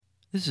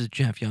This is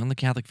Jeff Young, the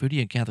Catholic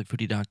Foodie at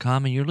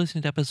CatholicFoodie.com, and you're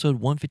listening to episode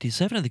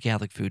 157 of the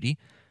Catholic Foodie,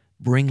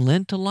 Bring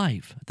Lent to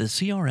Life, the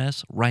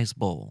CRS Rice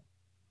Bowl.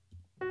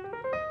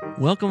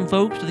 Welcome,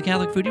 folks, to the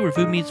Catholic Foodie, where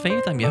food meets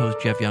faith. I'm your host,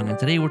 Jeff Young, and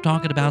today we're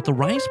talking about the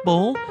Rice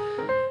Bowl.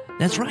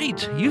 That's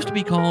right, it used to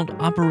be called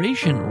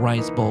Operation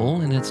Rice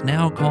Bowl, and it's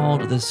now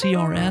called the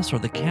CRS, or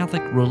the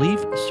Catholic Relief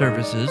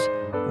Services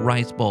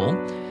Rice Bowl.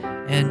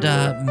 And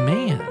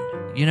man,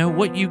 you know,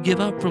 what you give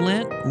up for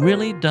Lent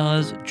really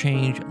does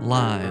change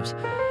lives.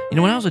 You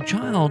know, when I was a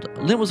child,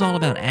 Lent was all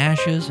about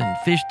ashes and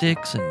fish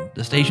sticks and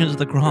the Stations of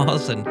the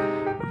Cross and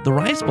the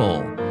Rice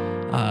Bowl.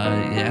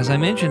 As I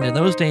mentioned, in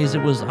those days,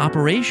 it was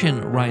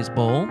Operation Rice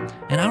Bowl,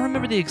 and I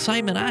remember the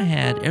excitement I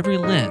had every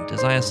Lent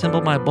as I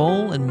assembled my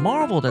bowl and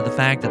marveled at the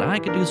fact that I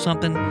could do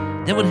something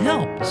that would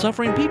help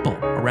suffering people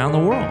around the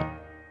world.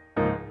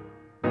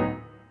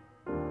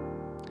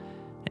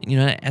 You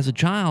know, as a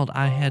child,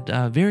 I had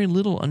very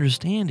little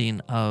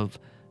understanding of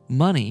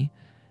money,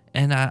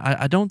 and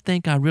I don't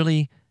think I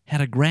really had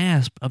a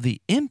grasp of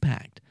the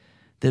impact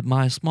that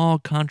my small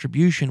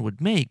contribution would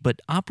make, but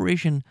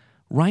Operation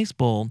Rice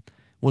Bowl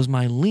was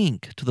my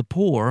link to the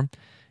poor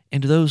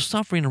and to those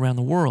suffering around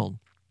the world.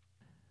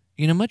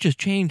 You know, much has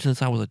changed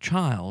since I was a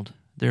child.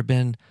 There have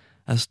been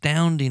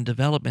astounding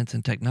developments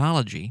in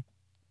technology,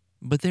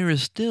 but there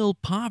is still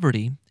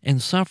poverty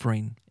and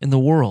suffering in the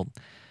world.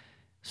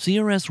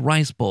 CRS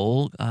Rice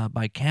Bowl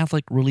by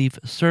Catholic Relief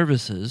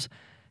Services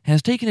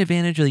has taken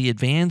advantage of the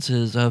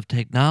advances of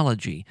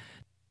technology.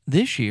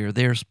 This year,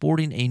 they're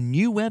sporting a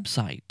new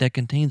website that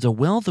contains a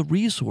wealth of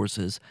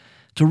resources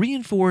to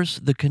reinforce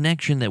the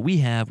connection that we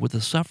have with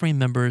the suffering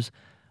members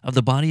of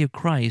the body of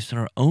Christ in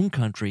our own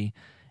country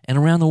and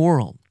around the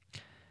world.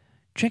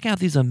 Check out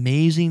these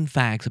amazing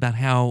facts about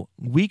how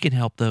we can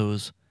help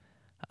those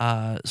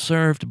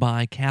served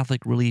by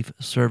Catholic Relief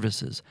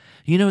Services.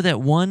 You know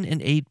that 1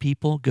 in 8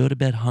 people go to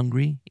bed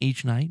hungry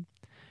each night?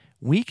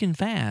 We can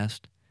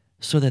fast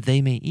so that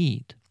they may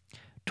eat.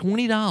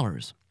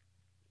 $20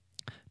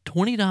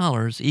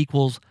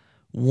 equals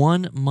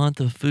 1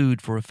 month of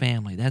food for a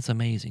family. That's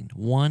amazing.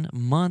 1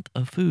 month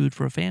of food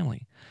for a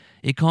family.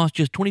 It costs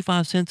just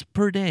 25 cents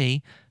per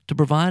day to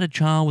provide a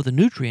child with the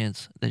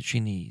nutrients that she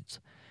needs.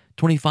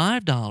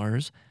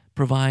 $25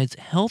 provides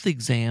health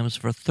exams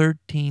for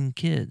 13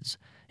 kids.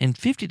 And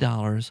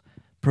 $50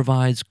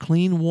 provides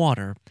clean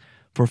water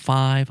for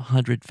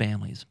 500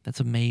 families.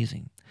 That's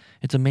amazing.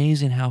 It's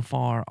amazing how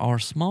far our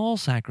small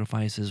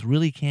sacrifices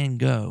really can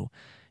go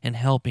in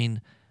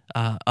helping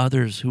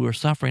others who are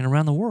suffering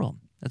around the world.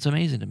 That's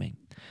amazing to me.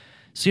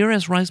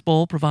 CRS Rice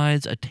Bowl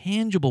provides a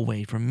tangible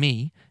way for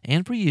me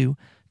and for you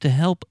to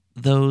help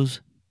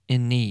those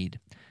in need.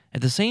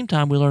 At the same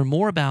time, we learn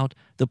more about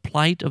the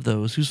plight of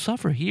those who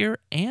suffer here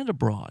and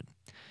abroad.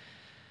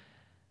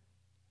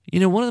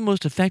 You know, one of the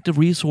most effective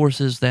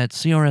resources that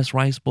CRS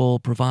Rice Bowl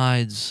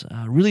provides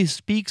really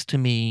speaks to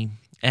me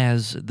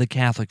as the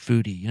Catholic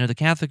Foodie. You know, the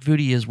Catholic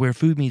Foodie is where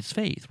food meets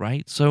faith,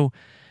 right? So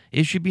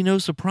it should be no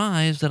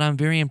surprise that I'm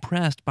very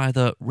impressed by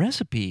the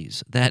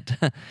recipes that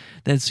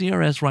that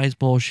CRS Rice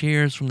Bowl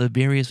shares from the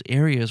various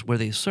areas where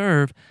they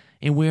serve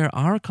and where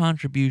our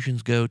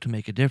contributions go to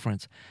make a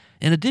difference.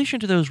 In addition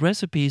to those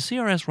recipes,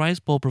 CRS Rice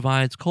Bowl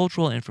provides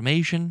cultural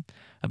information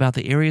about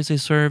the areas they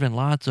serve and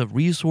lots of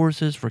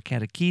resources for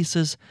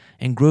catechesis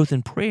and growth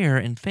in prayer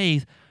and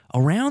faith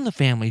around the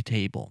family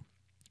table.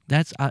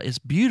 That's it's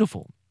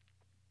beautiful.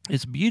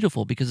 It's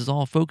beautiful because it's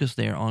all focused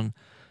there on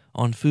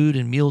food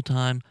and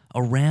mealtime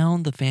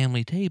around the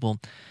family table.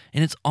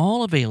 And it's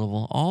all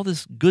available, all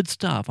this good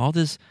stuff,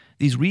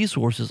 these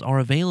resources are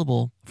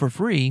available for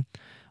free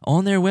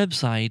on their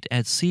website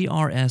at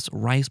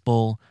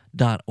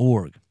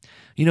crsricebowl.org.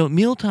 You know,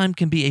 mealtime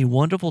can be a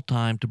wonderful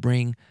time to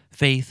bring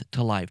faith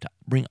to life, to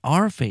bring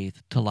our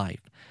faith to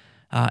life.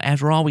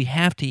 After all, we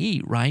have to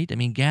eat, right? I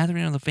mean,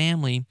 gathering the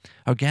family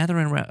around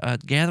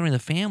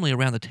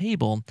the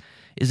table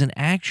is an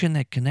action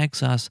that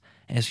connects us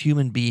as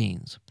human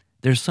beings.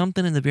 There's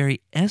something in the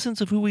very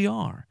essence of who we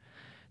are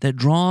that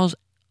draws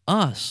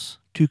us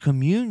to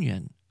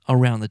communion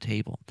around the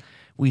table.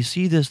 We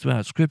see this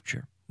throughout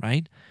Scripture,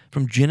 right?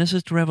 From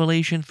Genesis to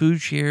Revelation,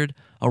 food shared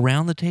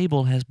around the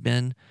table has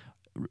been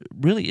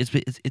really,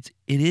 it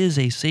is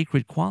a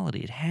sacred quality.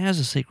 It has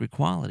a sacred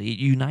quality. It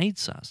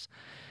unites us.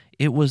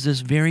 It was this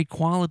very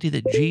quality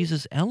that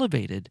Jesus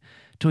elevated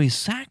to a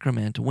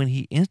sacrament when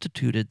he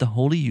instituted the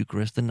Holy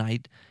Eucharist the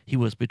night he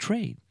was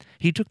betrayed.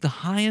 He took the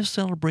highest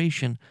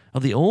celebration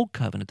of the Old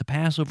Covenant, the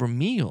Passover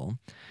meal,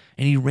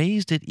 and he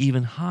raised it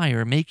even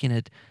higher, making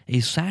it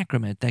a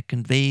sacrament that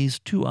conveys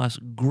to us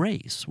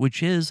grace,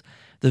 which is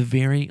the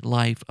very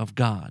life of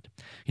God.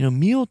 You know,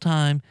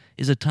 mealtime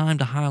is a time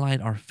to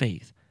highlight our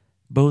faith,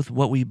 both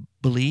what we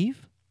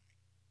believe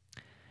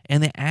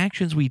and the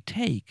actions we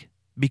take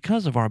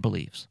because of our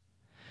beliefs.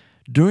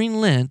 During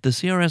Lent, the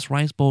CRS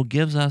Rice Bowl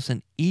gives us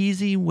an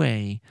easy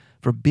way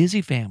for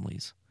busy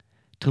families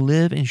to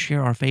live and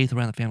share our faith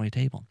around the family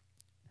table.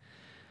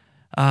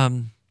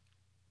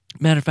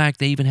 Matter of fact,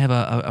 they even have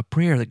a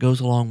prayer that goes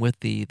along with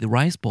the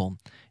rice bowl,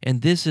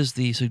 and this is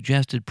the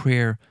suggested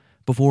prayer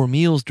before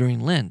meals during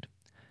Lent.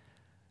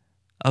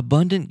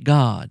 Abundant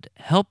God,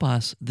 help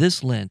us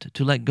this Lent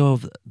to let go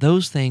of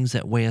those things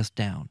that weigh us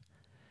down.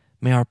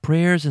 May our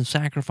prayers and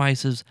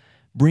sacrifices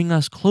bring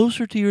us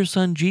closer to your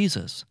Son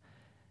Jesus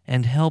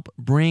and help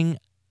bring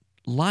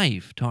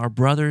life to our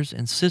brothers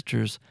and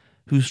sisters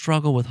who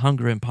struggle with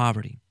hunger and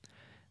poverty.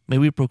 May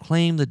we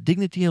proclaim the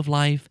dignity of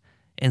life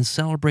and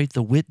celebrate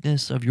the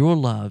witness of your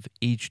love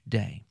each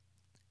day.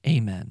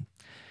 Amen.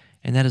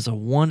 And that is a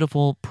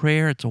wonderful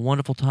prayer. It's a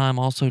wonderful time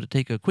also to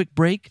take a quick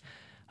break.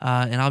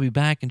 And I'll be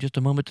back in just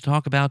a moment to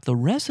talk about the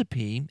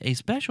recipe, a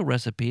special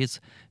recipe. It's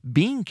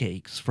bean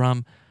cakes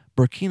from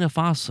Burkina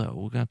Faso.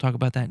 We're going to talk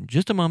about that in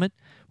just a moment.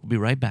 We'll be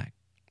right back.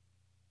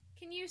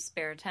 Can you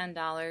spare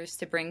 $10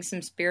 to bring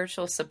some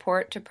spiritual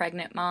support to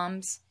pregnant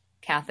moms?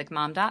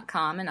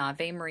 CatholicMom.com and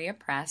Ave Maria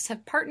Press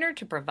have partnered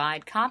to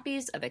provide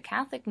copies of A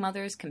Catholic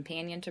Mother's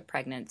Companion to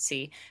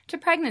Pregnancy to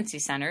pregnancy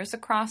centers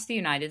across the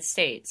United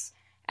States.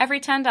 Every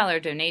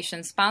 $10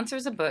 donation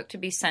sponsors a book to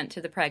be sent to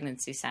the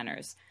pregnancy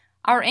centers.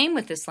 Our aim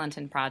with this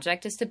Lenten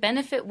project is to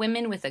benefit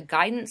women with the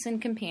guidance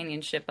and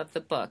companionship of the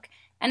book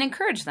and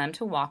encourage them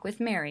to walk with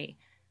Mary.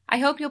 I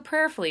hope you'll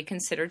prayerfully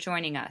consider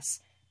joining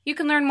us. You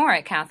can learn more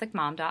at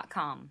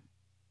CatholicMom.com.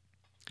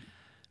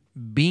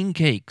 Bean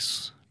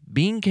cakes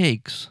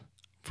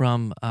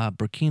from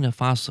Burkina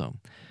Faso.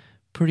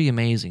 Pretty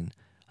amazing.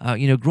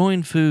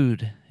 Growing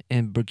food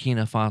in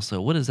Burkina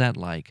Faso, what is that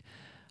like?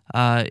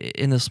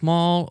 In the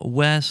small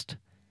West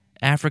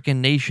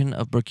African nation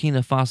of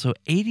Burkina Faso,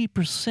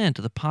 80%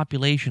 of the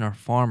population are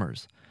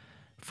farmers.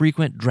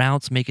 Frequent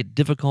droughts make it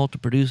difficult to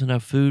produce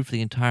enough food for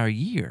the entire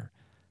year.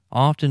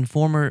 Often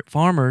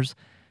farmers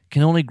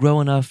can only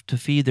grow enough to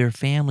feed their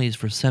families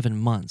for 7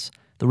 months.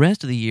 The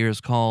rest of the year is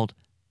called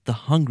the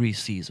hungry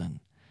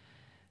season.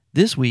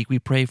 This week, we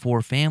pray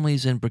for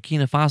families in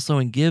Burkina Faso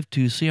and give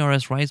to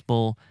CRS Rice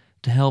Bowl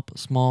to help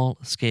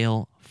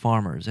small-scale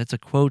farmers. That's a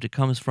quote. It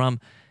comes from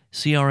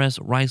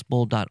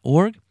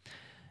crsricebowl.org.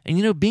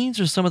 And beans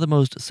are some of the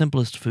most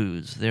simplest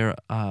foods. They're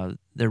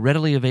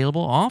readily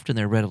available. Often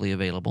they're readily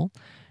available.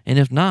 And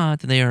if not,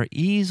 then they are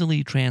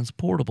easily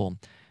transportable.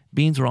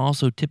 Beans are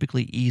also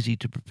typically easy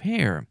to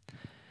prepare.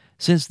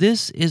 Since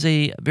this is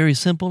a very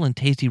simple and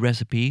tasty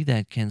recipe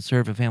that can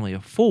serve a family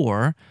of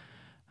 4,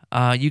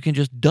 you can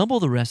just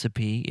double the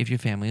recipe if your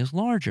family is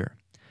larger.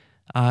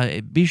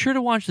 Be sure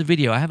to watch the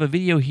video. I have a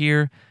video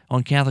here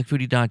on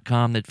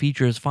CatholicFoodie.com that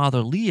features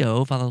Father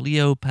Leo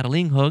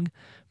Patalinghug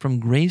from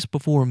Grace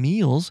Before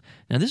Meals.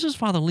 Now, this is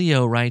Father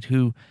Leo, right,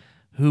 who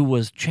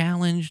was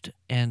challenged,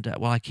 and,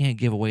 I can't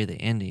give away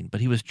the ending,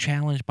 but he was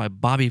challenged by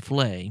Bobby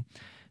Flay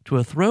to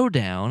a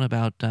throwdown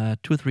about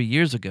 2 or 3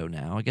 years ago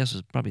now. I guess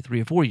it's probably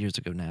 3 or 4 years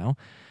ago now,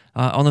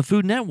 on the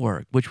Food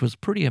Network, which was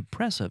pretty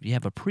impressive. You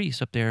have a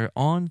priest up there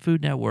on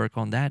Food Network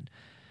on that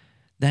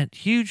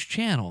huge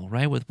channel,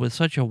 right, with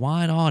such a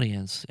wide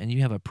audience, and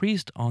you have a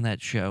priest on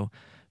that show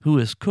who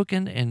is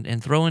cooking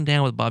and throwing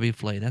down with Bobby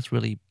Flay. That's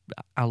really,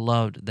 I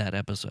loved that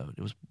episode.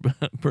 It was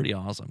pretty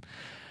awesome.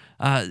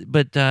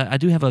 But I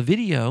do have a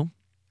video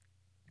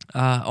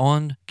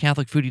on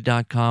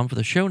CatholicFoodie.com for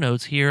the show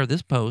notes here,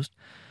 this post,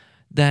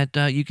 that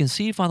you can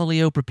see Father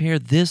Leo prepare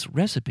this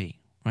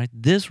recipe, right?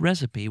 This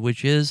recipe,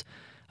 which is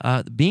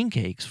bean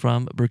cakes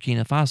from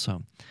Burkina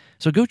Faso.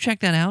 So go check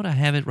that out. I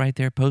have it right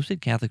there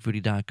posted,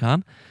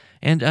 CatholicFoodie.com.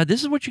 And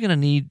this is what you're going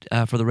to need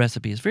for the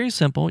recipe. It's very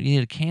simple. You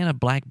need a can of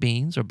black-eyed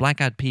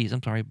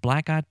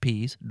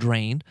peas,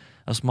 drained,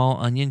 a small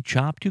onion,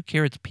 chopped, 2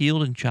 carrots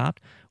peeled and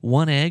chopped,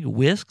 1 egg,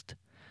 whisked,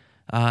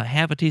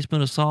 half a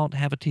teaspoon of salt,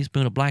 half a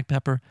teaspoon of black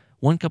pepper,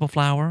 1 cup of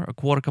flour, a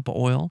quarter cup of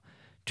oil,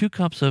 2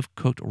 cups of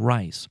cooked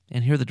rice.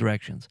 And here are the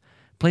directions.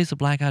 Place the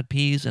black-eyed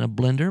peas in a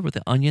blender with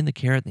the onion, the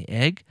carrot, and the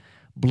egg.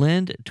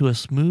 Blend to a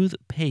smooth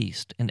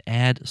paste and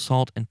add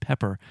salt and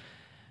pepper.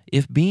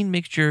 If bean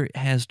mixture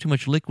has too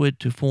much liquid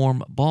to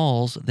form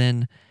balls,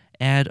 then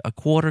add a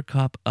quarter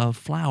cup of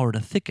flour to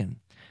thicken.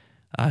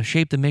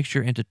 Shape the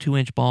mixture into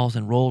 2-inch balls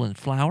and roll in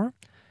flour.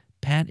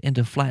 Pat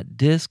into flat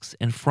discs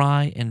and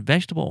fry in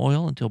vegetable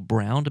oil until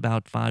browned,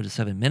 about 5 to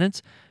 7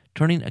 minutes,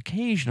 turning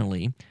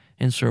occasionally,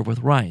 and serve with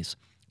rice.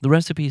 The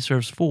recipe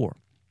serves 4.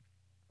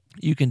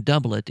 You can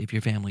double it if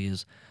your family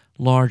is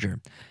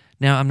larger.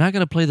 Now, I'm not going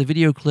to play the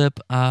video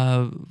clip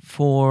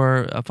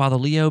for Father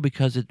Leo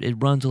because it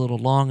runs a little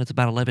long. It's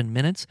about 11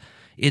 minutes.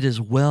 It is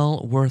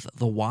well worth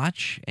the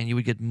watch, and you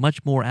would get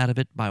much more out of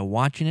it by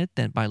watching it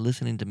than by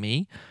listening to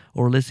me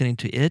or listening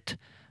to it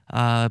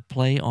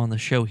play on the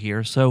show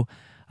here. So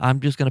I'm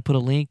just going to put a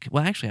link.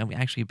 Well,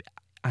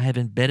 I have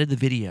embedded the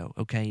video,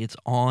 okay? It's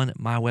on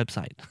my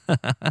website.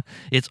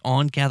 It's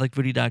on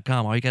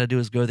CatholicFoodie.com. All you got to do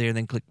is go there and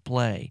then click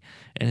play,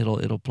 and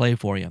it'll play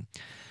for you.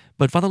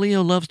 But Father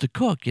Leo loves to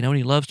cook, and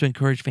he loves to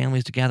encourage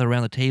families to gather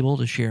around the table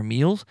to share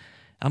meals.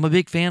 I'm a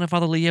big fan of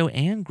Father Leo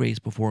and Grace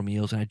Before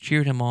Meals, and I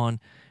cheered him on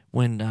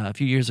when a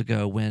few years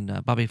ago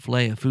when Bobby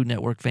Flay of Food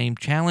Network fame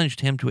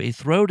challenged him to a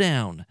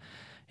throwdown.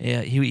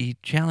 He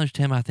challenged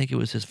him, I think it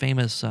was his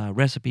famous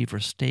recipe for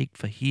steak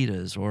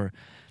fajitas, or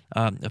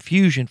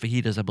fusion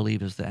fajitas, I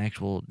believe is the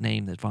actual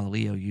name that Father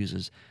Leo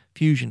uses,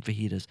 fusion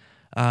fajitas.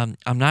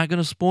 I'm not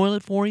going to spoil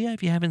it for you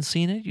if you haven't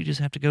seen it. You just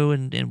have to go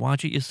and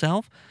watch it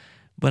yourself.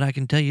 But I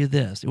can tell you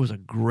this: it was a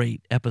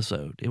great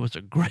episode. It was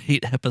a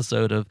great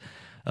episode of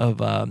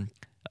the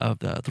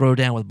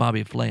Throwdown with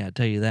Bobby Flay. I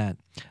tell you that.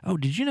 Oh,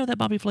 did you know that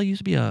Bobby Flay used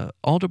to be a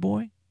altar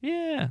boy?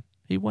 Yeah,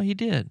 he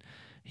did.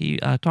 He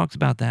talks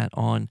about that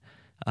on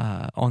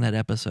that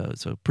episode.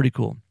 So pretty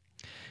cool.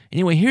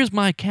 Anyway, here's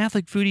my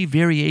Catholic foodie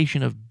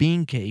variation of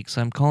bean cakes.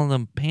 I'm calling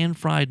them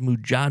pan-fried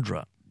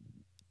mujadra.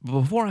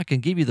 Before I can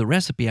give you the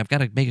recipe, I've got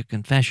to make a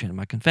confession.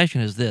 My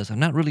confession is this: I'm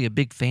not really a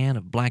big fan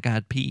of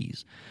black-eyed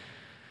peas.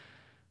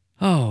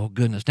 Oh,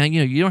 goodness. Now,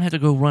 you don't have to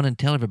go run and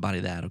tell everybody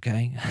that,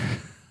 okay?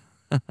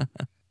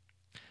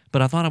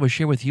 But I thought I would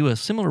share with you a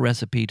similar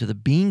recipe to the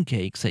bean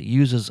cakes that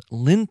uses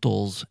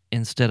lentils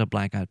instead of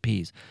black-eyed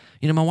peas.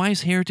 My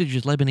wife's heritage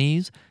is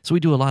Lebanese, so we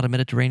do a lot of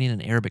Mediterranean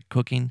and Arabic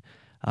cooking.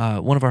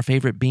 One of our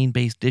favorite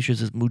bean-based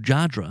dishes is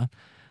mujadra.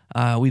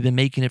 We've been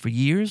making it for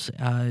years,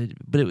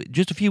 but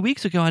just a few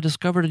weeks ago, I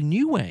discovered a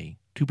new way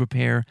to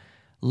prepare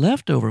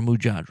leftover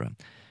mujadra.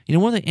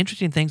 One of the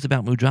interesting things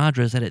about mujadra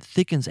is that it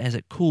thickens as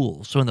it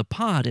cools. So in the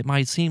pot, it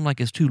might seem like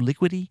it's too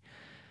liquidy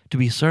to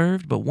be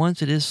served, but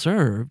once it is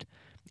served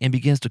and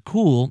begins to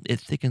cool, it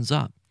thickens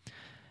up.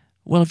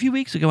 Well, a few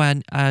weeks ago,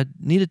 I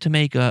needed to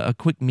make a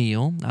quick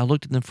meal. I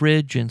looked in the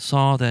fridge and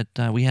saw that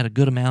we had a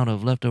good amount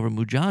of leftover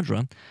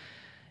mujadra,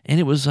 and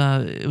it was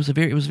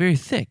very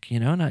thick,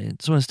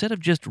 so instead of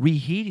just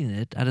reheating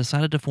it, I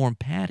decided to form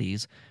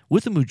patties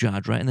with the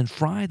mujadra and then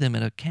fry them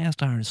in a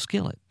cast iron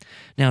skillet.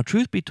 Now,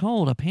 truth be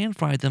told, I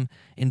pan-fried them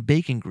in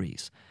bacon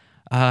grease.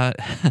 But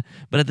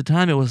at the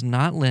time, it was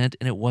not Lent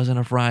and it wasn't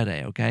a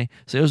Friday, okay?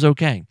 So it was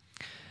okay.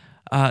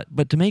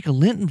 But to make a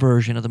Lenten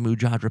version of the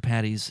mujadra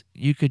patties,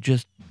 you could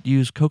just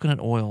use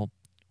coconut oil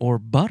or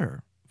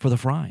butter for the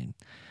frying.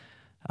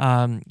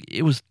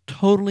 It was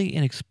totally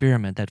an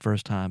experiment that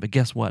first time, but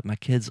guess what? My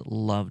kids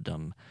loved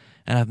them,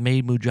 and I've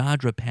made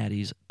mujadra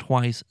patties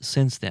twice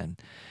since then.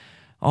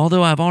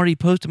 Although I've already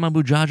posted my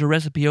mujadra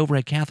recipe over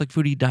at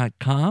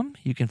CatholicFoodie.com,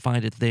 you can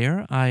find it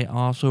there. I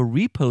also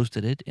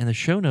reposted it in the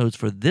show notes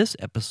for this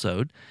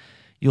episode.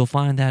 You'll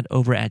find that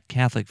over at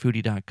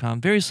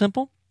CatholicFoodie.com. Very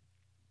simple.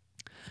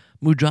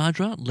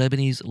 Mujadra,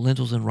 Lebanese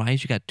lentils and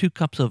rice. You got 2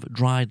 cups of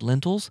dried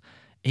lentils,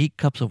 8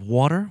 cups of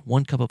water,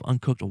 1 cup of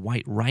uncooked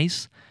white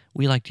rice.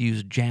 We like to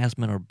use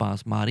jasmine or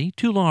basmati.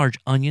 2 large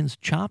onions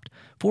chopped,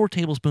 4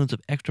 tablespoons of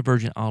extra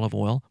virgin olive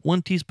oil,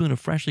 1 teaspoon of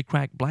freshly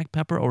cracked black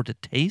pepper or to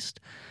taste,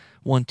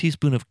 1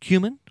 teaspoon of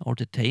cumin or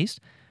to taste,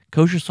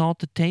 kosher salt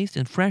to taste,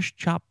 and fresh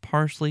chopped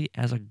parsley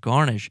as a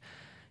garnish.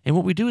 And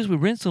what we do is we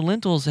rinse the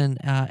lentils and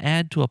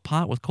add to a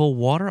pot with cold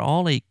water,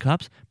 all 8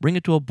 cups, bring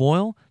it to a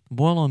boil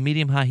on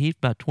medium-high heat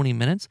for about 20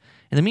 minutes.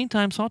 In the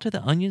meantime, saute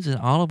the onions in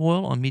olive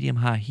oil on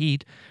medium-high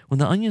heat. When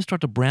the onions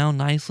start to brown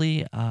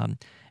nicely,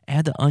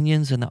 add the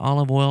onions and the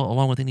olive oil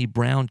along with any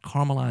browned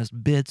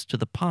caramelized bits to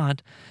the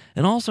pot,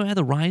 and also add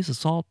the rice, the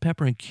salt,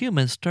 pepper, and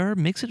cumin. Stir,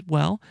 mix it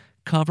well,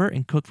 cover,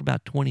 and cook for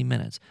about 20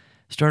 minutes.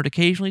 Stir it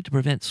occasionally to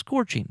prevent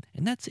scorching,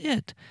 and that's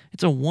it.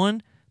 It's a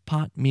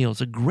one-pot meal.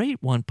 It's a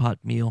great one-pot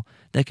meal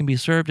that can be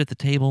served at the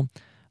table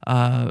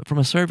from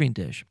a serving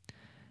dish.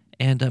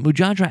 And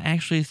mujadra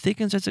actually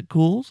thickens as it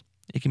cools.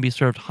 It can be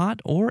served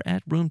hot or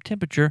at room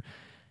temperature,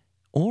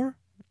 or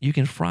you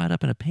can fry it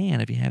up in a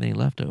pan if you have any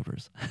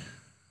leftovers.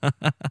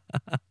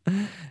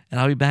 And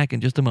I'll be back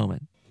in just a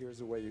moment. Here's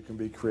a way you can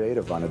be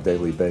creative on a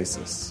daily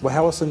basis. Well,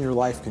 how else in your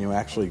life can you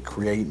actually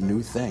create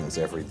new things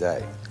every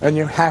day? And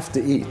you have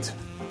to eat.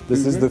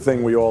 This is the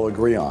thing we all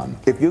agree on.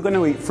 If you're going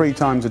to eat 3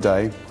 times a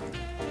day,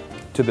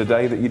 to the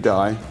day that you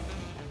die,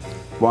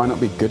 why not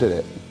be good at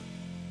it?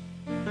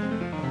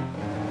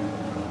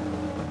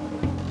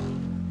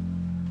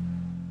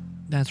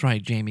 That's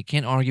right, Jamie.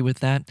 Can't argue with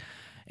that.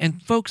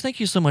 And folks, thank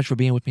you so much for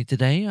being with me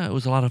today. It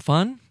was a lot of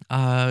fun.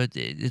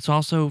 It's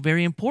also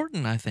very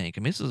important, I think.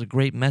 I mean, this is a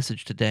great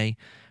message today.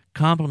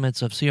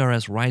 Compliments of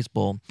CRS Rice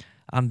Bowl.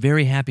 I'm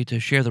very happy to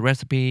share the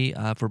recipe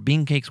for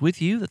bean cakes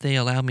with you that they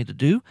allowed me to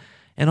do,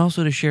 and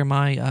also to share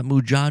my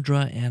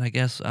mujadra and I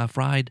guess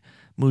fried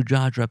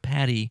mujadra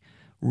patty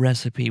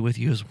recipe with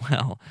you as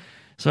well.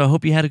 So I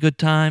hope you had a good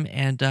time,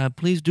 and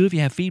please do, if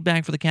you have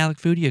feedback for the Catholic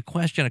Foodie, a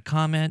question, a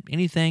comment,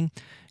 anything,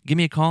 give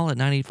me a call at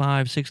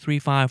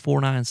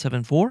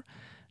 985-635-4974,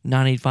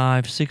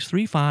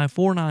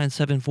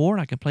 985-635-4974,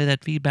 and I can play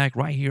that feedback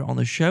right here on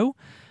the show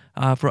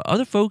for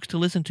other folks to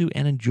listen to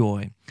and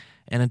enjoy.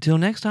 And until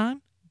next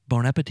time,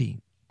 bon appetit.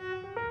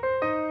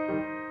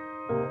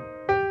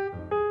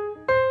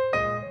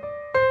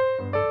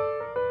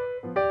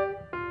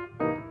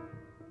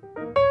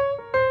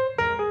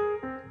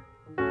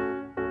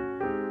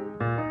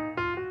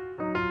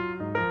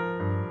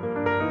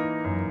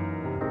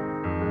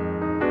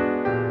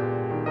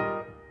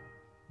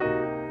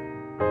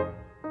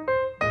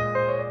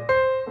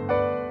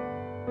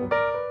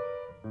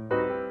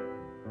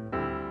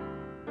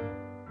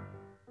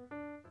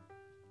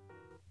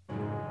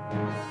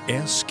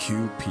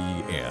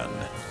 SQPN,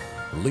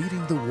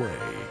 leading the way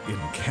in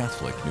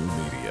Catholic new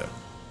media.